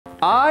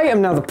I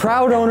am now the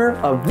proud owner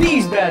of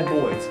these bad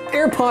boys,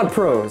 AirPod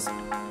Pros.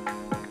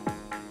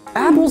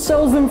 Apple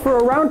sells them for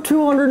around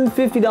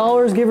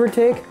 $250, give or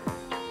take.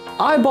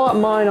 I bought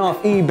mine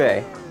off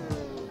eBay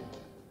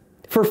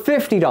for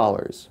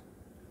 $50.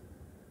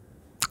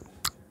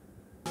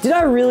 Did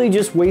I really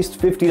just waste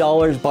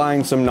 $50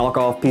 buying some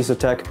knockoff piece of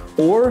tech,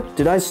 or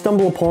did I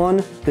stumble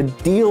upon the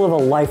deal of a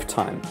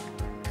lifetime?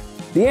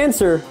 The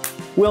answer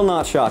will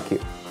not shock you.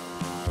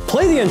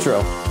 Play the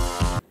intro.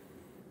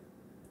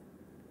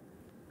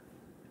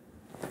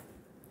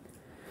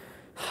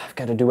 I've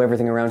got to do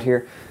everything around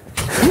here.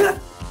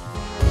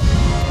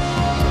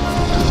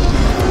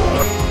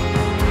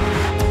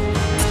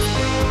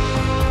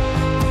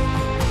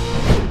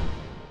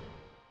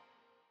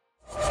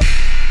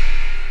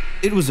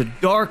 It was a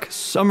dark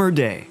summer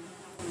day.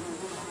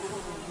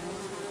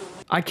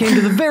 I came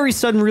to the very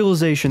sudden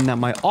realization that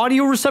my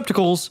audio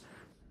receptacles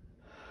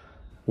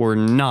were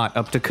not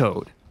up to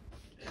code.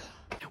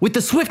 With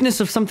the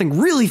swiftness of something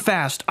really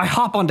fast, I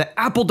hop onto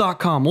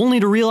apple.com only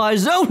to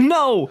realize, oh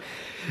no,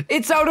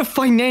 it's out of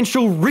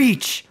financial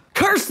reach.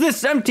 Curse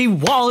this empty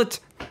wallet.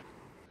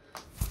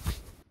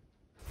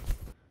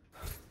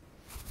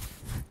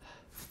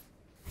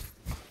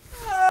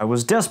 I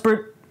was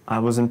desperate, I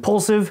was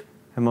impulsive,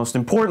 and most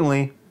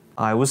importantly,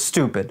 I was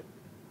stupid.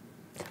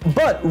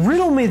 But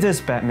riddle me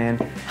this, Batman.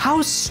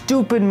 How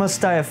stupid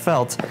must I have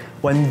felt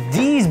when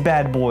these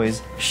bad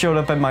boys showed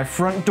up at my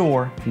front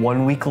door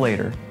 1 week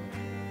later?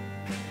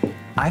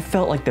 I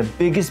felt like the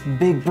biggest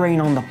big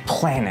brain on the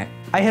planet.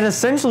 I had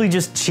essentially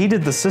just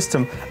cheated the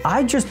system.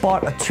 I just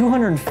bought a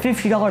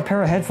 $250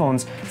 pair of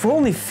headphones for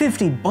only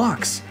 50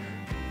 bucks.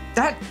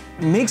 That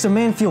makes a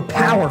man feel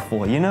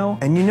powerful, you know?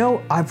 And you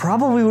know, I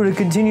probably would have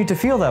continued to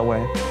feel that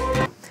way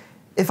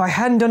if I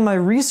hadn't done my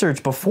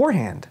research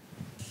beforehand.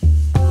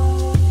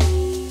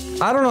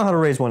 I don't know how to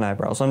raise one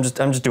eyebrow, so I'm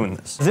just doing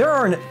this. There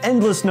are an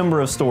endless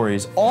number of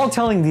stories, all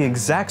telling the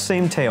exact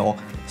same tale.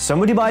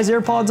 Somebody buys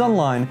AirPods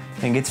online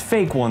and gets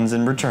fake ones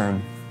in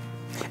return.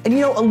 And you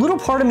know, a little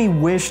part of me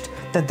wished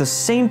that the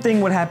same thing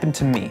would happen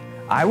to me.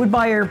 I would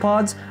buy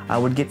AirPods, I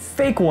would get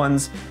fake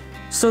ones,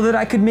 so that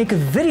I could make a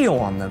video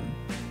on them.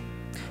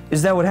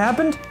 Is that what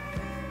happened?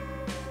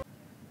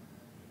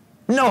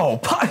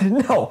 No,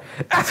 no,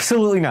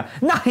 absolutely not.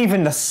 Not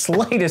even the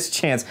slightest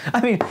chance.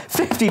 I mean,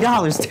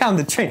 $50 down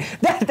the drain.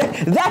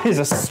 That is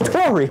a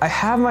story. I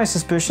have my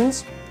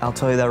suspicions, I'll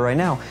tell you that right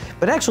now.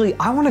 But actually,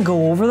 I want to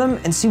go over them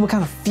and see what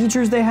kind of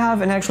features they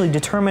have and actually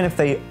determine if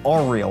they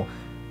are real.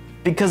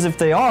 Because if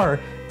they are,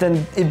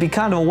 then it'd be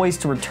kind of a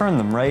waste to return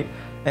them, right?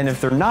 And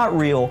if they're not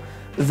real,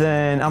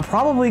 then I'm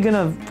probably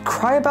gonna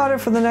cry about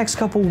it for the next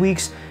couple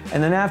weeks,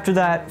 and then after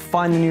that,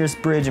 find the nearest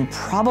bridge and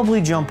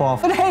probably jump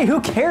off. But hey, who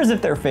cares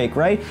if they're fake,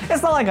 right?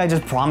 It's not like I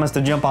just promised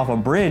to jump off a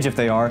bridge if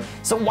they are,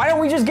 so why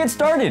don't we just get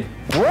started?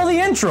 Roll the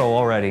intro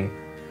already.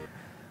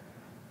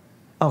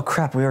 Oh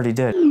crap, we already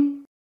did.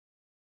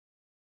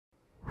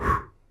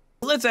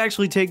 Let's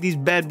actually take these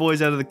bad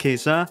boys out of the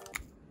case, huh?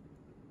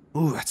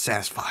 Ooh, that's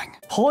satisfying.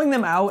 Pulling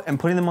them out and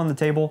putting them on the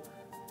table,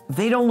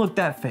 they don't look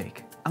that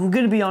fake. I'm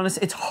gonna be honest,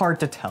 it's hard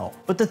to tell.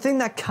 But the thing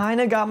that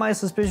kinda got my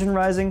suspicion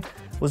rising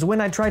was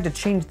when I tried to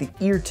change the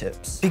ear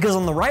tips. Because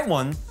on the right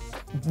one,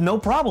 no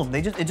problem,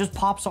 it just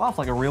pops off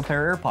like a real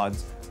pair of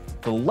AirPods.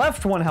 The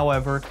left one,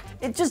 however,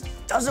 it just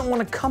doesn't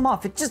wanna come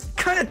off. It just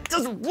kinda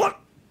doesn't want.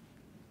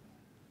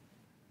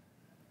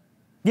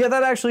 Yeah,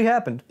 that actually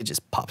happened. It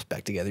just pops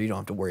back together, you don't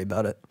have to worry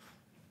about it.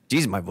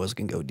 Jeez, my voice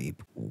can go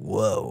deep.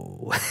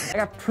 Whoa. I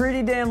got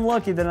pretty damn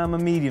lucky that I'm a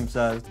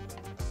medium-sized,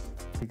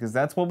 because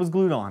that's what was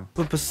glued on.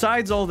 But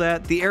besides all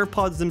that, the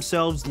AirPods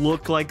themselves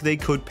look like they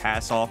could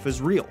pass off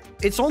as real.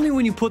 It's only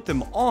when you put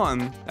them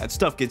on that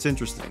stuff gets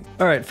interesting.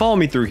 All right, follow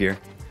me through here.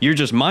 You're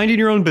just minding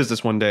your own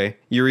business one day.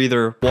 You're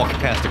either walking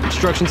past a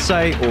construction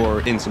site,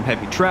 or in some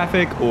heavy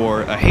traffic,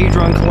 or a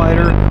Hadron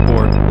Collider,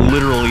 or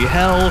literally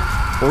hell,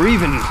 or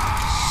even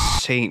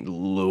St.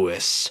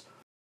 Louis.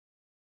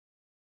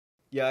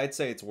 Yeah, I'd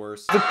say it's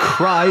worse. The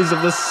cries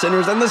of the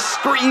sinners and the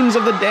screams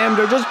of the damned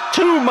are just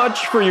too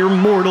much for your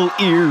mortal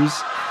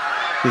ears.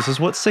 This is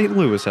what St.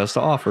 Louis has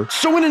to offer.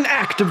 So in an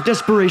act of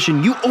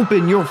desperation, you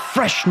open your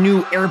fresh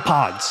new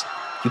AirPods.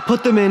 You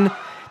put them in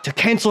to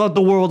cancel out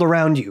the world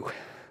around you.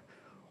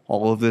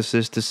 All of this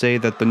is to say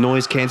that the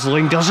noise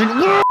canceling doesn't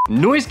work.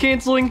 Noise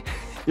canceling?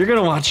 You're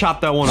gonna want to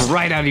chop that one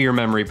right out of your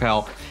memory,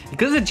 pal.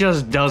 Because it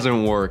just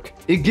doesn't work.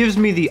 It gives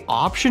me the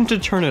option to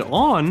turn it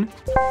on,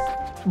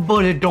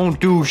 but it don't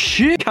do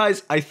shit.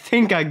 Guys, I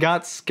think I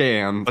got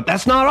scammed. But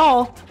that's not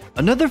all.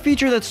 Another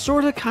feature that's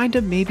sorta,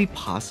 kinda, maybe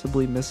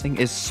possibly missing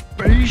is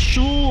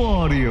spatial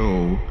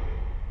audio.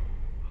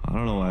 I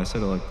don't know why I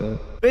said it like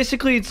that.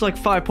 Basically, it's like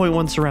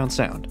 5.1 surround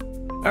sound.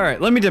 All right,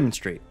 let me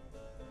demonstrate.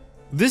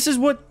 This is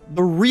what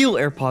the real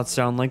AirPods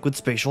sound like with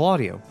spatial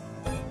audio.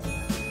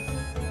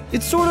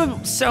 It sort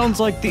of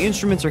sounds like the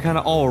instruments are kind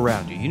of all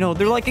around you. You know,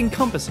 they're like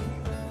encompassing.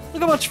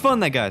 Look how much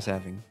fun that guy's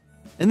having.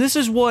 And this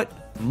is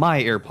what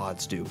my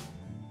AirPods do.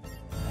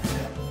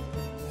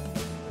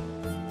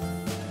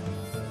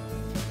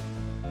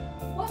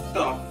 What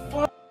the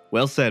fuck?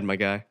 Well said, my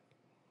guy.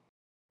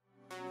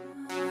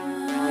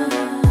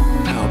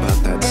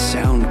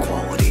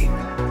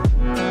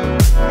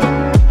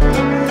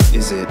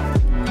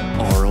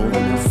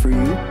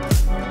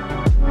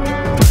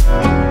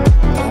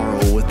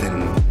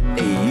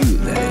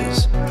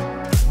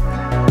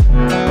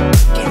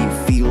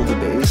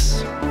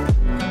 this?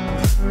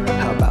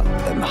 How about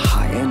them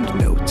high-end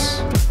notes?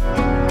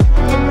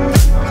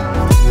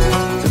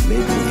 The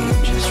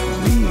mid-range is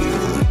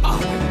really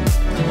popping.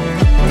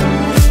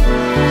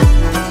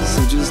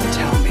 So just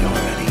tell me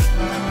already,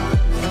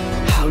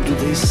 how do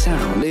they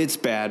sound? It's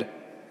bad.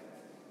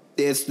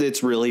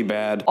 It's really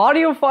bad.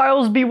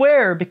 Audiophiles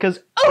beware,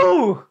 because,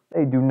 oh,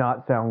 they do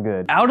not sound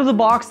good. Out of the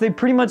box, they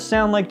pretty much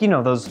sound like, you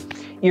know, those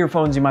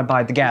earphones you might buy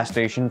at the gas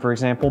station, for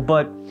example,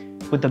 but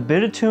with a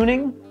bit of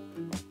tuning,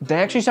 they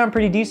actually sound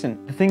pretty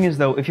decent. The thing is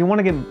though, if you want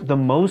to get the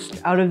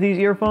most out of these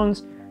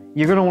earphones,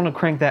 you're gonna want to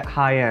crank that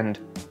high end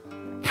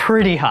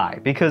pretty high,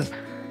 because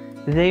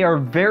they are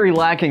very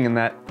lacking in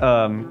that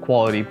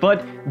quality.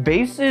 But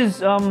bass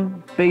is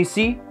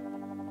bassy.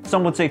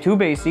 Some would say too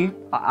bassy.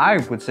 I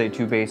would say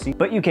too bassy,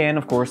 but you can,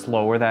 of course,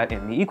 lower that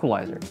in the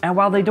equalizer. And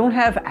while they don't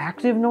have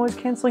active noise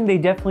canceling, they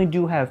definitely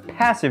do have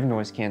passive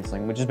noise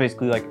canceling, which is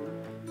basically like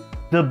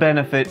the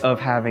benefit of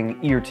having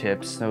ear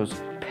tips, those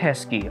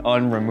pesky,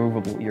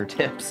 unremovable ear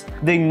tips.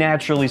 They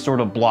naturally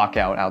sort of block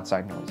out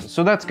outside noises,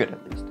 so that's good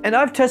at least. And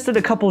I've tested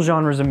a couple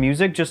genres of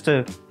music just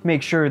to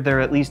make sure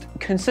they're at least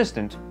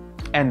consistent,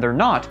 and they're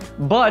not,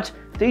 but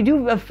they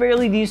do a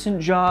fairly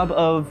decent job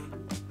of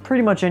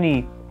pretty much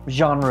any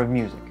genre of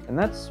music. And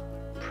that's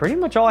pretty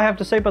much all I have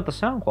to say about the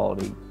sound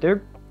quality.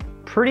 They're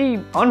pretty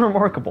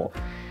unremarkable.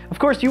 Of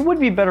course, you would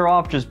be better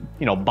off just,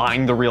 you know,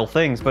 buying the real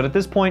things, but at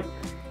this point,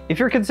 if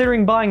you're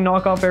considering buying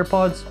knockoff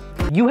AirPods,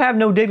 you have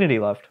no dignity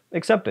left.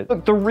 Accept it.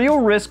 Look, the real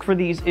risk for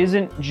these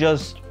isn't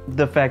just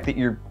the fact that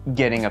you're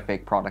getting a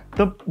fake product.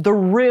 The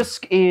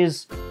risk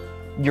is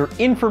your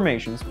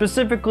information,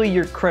 specifically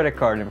your credit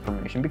card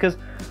information, because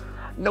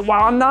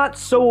while I'm not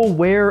so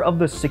aware of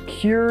the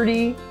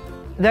security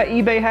that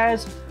eBay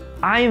has,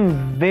 I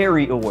am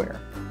very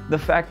aware the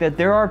fact that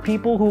there are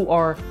people who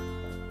are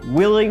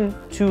willing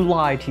to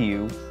lie to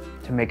you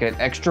to make an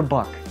extra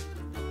buck.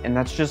 And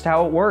that's just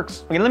how it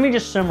works. Okay, let me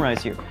just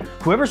summarize here.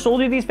 Whoever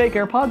sold you these fake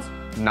AirPods,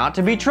 not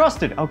to be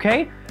trusted,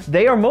 okay?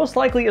 They are most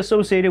likely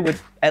associated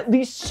with at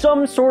least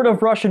some sort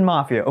of Russian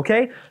mafia,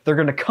 okay? They're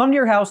gonna come to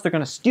your house, they're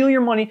gonna steal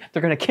your money,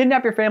 they're gonna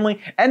kidnap your family,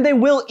 and they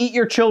will eat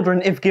your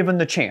children if given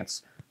the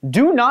chance.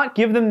 Do not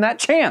give them that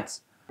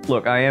chance.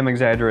 Look, I am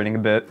exaggerating a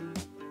bit.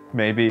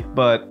 Maybe,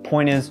 but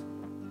point is,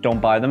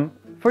 don't buy them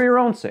for your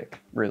own sake,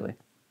 really.